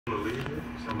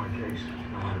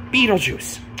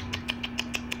Beetlejuice.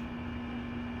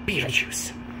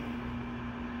 Beetlejuice.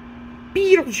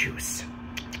 Beetlejuice.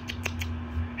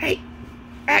 Hey.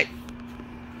 Hey.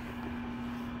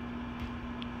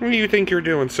 What do you think you're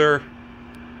doing, sir?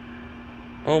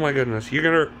 Oh my goodness. You're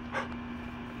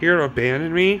gonna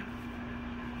abandon me?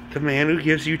 The man who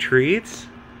gives you treats?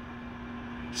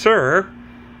 Sir?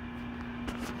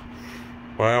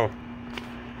 Wow.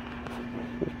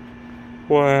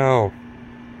 Wow.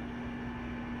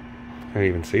 I didn't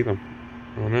even see them.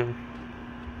 Oh no.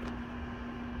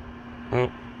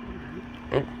 Oh.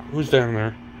 Oh, who's down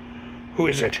there? Who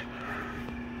is it?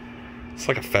 It's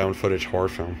like a found footage horror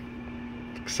film.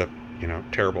 Except, you know,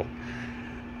 terrible.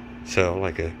 So,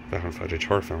 like a found footage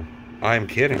horror film. I'm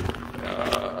kidding.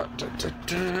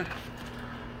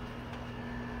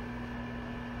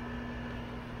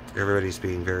 Everybody's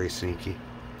being very sneaky.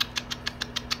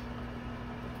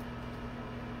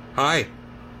 Hi.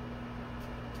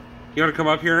 You want to come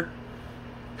up here?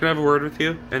 Can I have a word with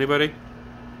you? Anybody?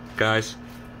 Guys.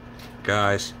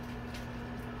 Guys.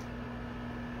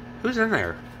 Who's in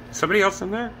there? Is somebody else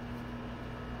in there?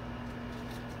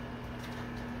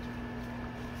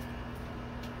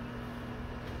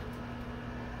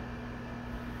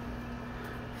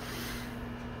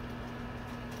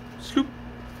 Scoop.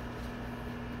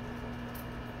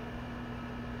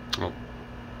 Oh.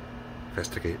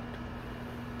 Investigate.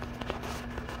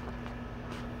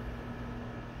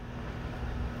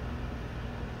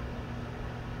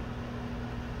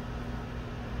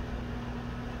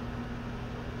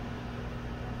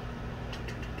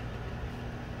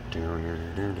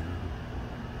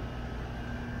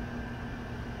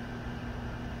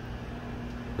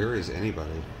 Where is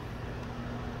anybody?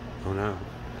 Oh no.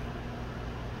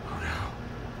 Oh no.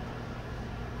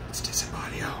 It's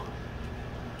Disembodied.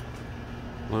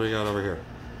 What do we got over here?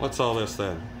 What's all this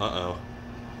then? Uh-oh.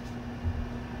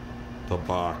 The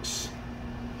box.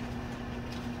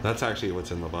 That's actually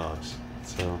what's in the box.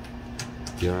 So,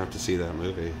 you don't have to see that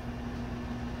movie.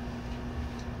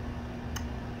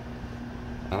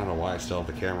 I don't know why I still have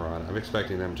the camera on. I'm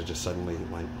expecting them to just suddenly,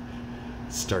 like,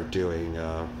 start doing,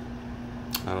 I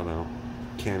don't know,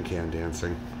 can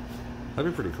dancing.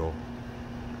 That'd be pretty cool.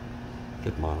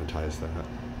 Could monetize that.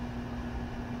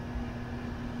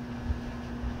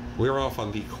 We're off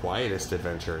on the quietest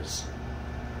adventures.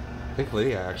 I think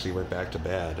Lydia actually went back to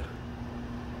bed.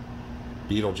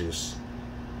 Beetlejuice.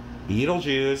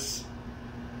 Beetlejuice!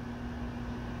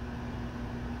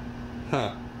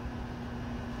 Huh.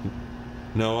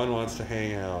 No one wants to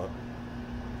hang out.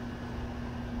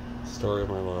 Story of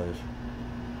my life.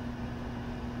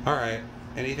 Alright.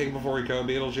 Anything before we go,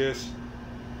 Beetlejuice?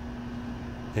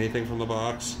 Anything from the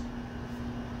box?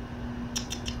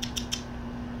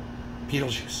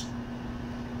 Beetlejuice.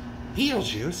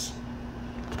 Beetlejuice?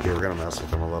 Okay, we're gonna mess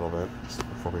with him a little bit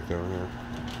before we go in here.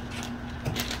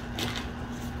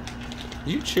 Are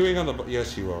you chewing on the...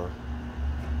 Yes, you are.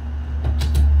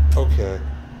 Okay.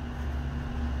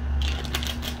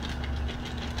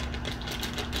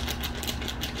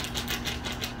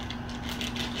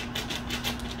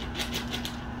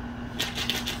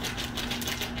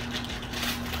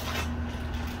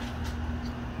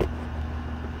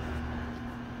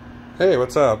 Hey,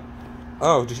 what's up?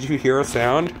 Oh, did you hear a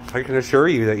sound? I can assure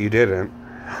you that you didn't.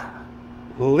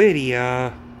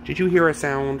 Lydia, did you hear a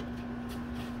sound?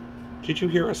 Did you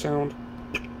hear a sound?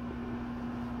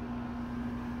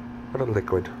 What a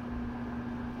liquid.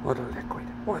 What a liquid.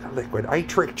 What a liquid. I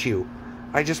tricked you.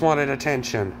 I just wanted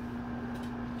attention.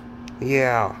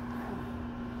 Yeah.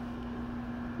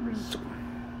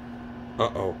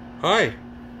 Uh-oh. Hi.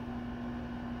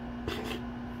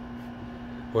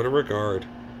 What a regard.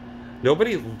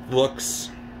 Nobody looks,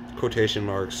 quotation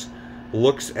marks,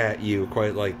 looks at you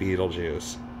quite like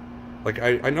Beetlejuice. Like,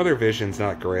 I know their vision's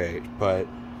not great, but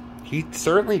he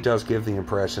certainly does give the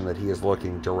impression that he is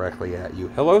looking directly at you.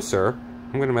 Hello, sir.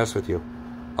 I'm gonna mess with you.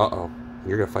 Uh-oh.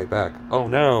 You're gonna fight back. Oh,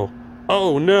 no.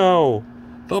 Oh, no.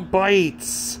 The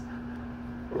bites.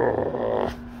 Ugh.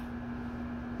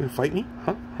 You gonna fight me?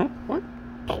 Huh? Huh? What?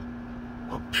 Oh.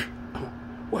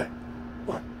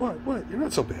 What? What? You're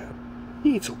not so bad.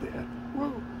 You ain't so bad.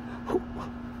 Whoa.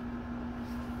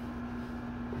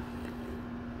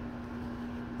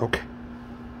 Okay.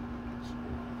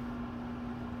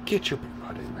 Get your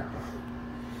butt in there.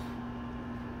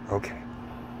 Okay.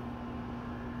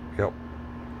 Yep.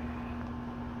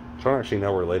 I don't actually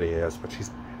know where Lydia is, but she's...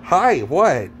 Hi,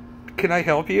 what? Can I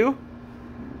help you?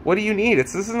 What do you need?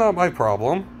 This is not my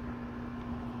problem.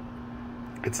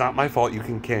 It's not my fault you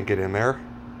can't get in there.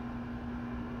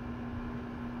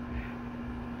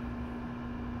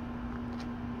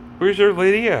 Where's your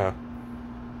Lydia?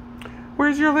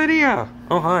 Where's your Lydia?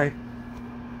 Oh, hi.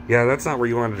 Yeah, that's not where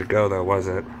you wanted to go, though, was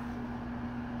it?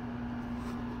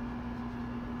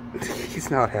 He's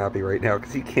not happy right now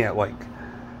because he can't, like,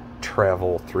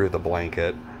 travel through the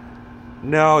blanket.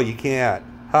 No, you can't.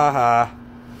 Ha ha.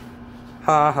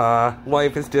 Ha ha.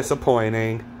 Life is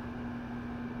disappointing.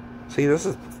 See, this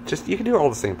is just... You can do all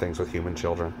the same things with human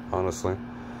children, honestly.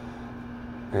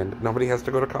 And nobody has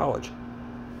to go to college.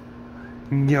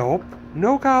 Nope.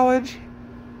 No college.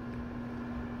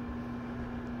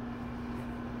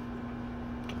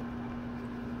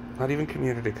 Not even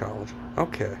community college.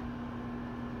 Okay.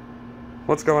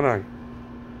 What's going on?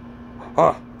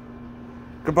 Oh.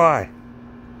 Goodbye.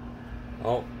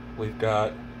 Oh, we've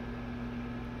got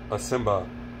a Simba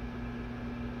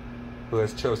who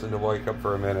has chosen to wake up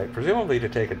for a minute, presumably to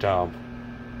take a dump.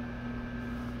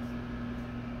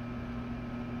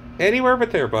 Anywhere but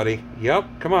there, buddy.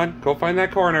 Yep, come on, go find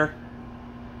that corner.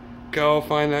 Go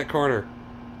find that corner.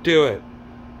 Do it.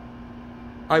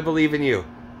 I believe in you.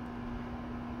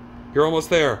 You're almost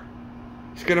there.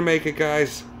 He's gonna make it,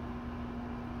 guys.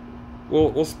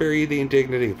 We'll spare you the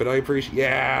indignity, but I appreciate...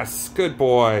 Yes! Good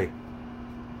boy.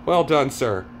 Well done,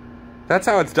 sir. That's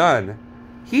how it's done.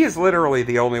 He is literally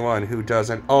the only one who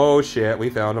doesn't... Oh, shit. We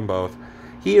found them both.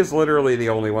 He is literally the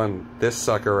only one, this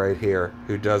sucker right here,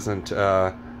 who doesn't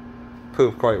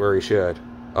poop quite where he should.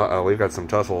 Uh-oh, we've got some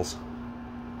tussles.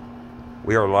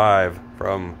 We are live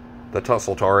from the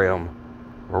Tussletorium,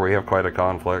 where we have quite a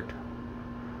conflict.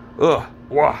 Ugh.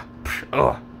 Wah. Psh,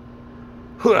 ugh.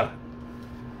 Huh.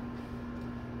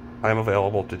 I'm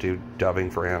available to do dubbing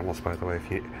for animals, by the way,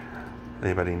 if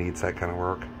anybody needs that kind of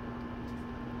work.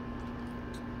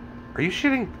 Are you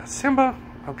shitting Simba?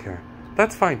 Okay.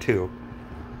 That's fine, too.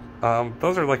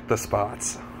 Those are like the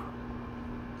spots.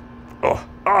 Oh.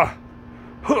 Ah.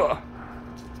 Huh.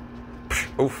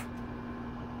 Psh, oof.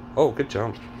 Oh, good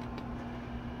jump.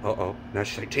 Uh-oh. Now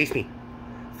she's like, chase me.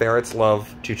 Ferrets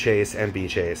love to chase and be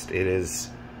chased. It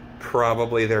is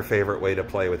probably their favorite way to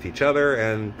play with each other,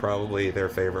 and probably their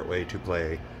favorite way to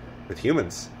play with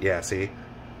humans. Yeah, see?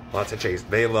 Lots of chase.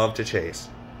 They love to chase.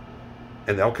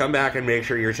 And they'll come back and make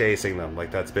sure you're chasing them.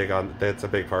 Like, that's a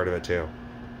big part of it, too.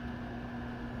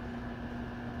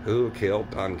 Who killed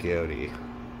Don Quixote?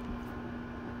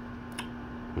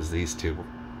 It was these two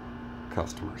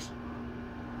customers.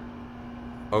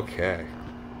 Okay.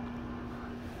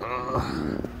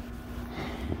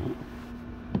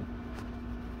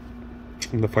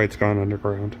 The fight's gone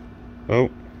underground. Oh.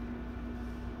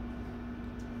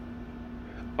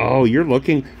 Oh, you're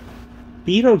looking...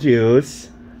 Beetlejuice!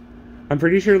 I'm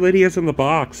pretty sure Lydia's in the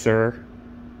box, sir.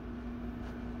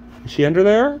 Is she under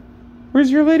there?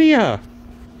 Where's your Lydia?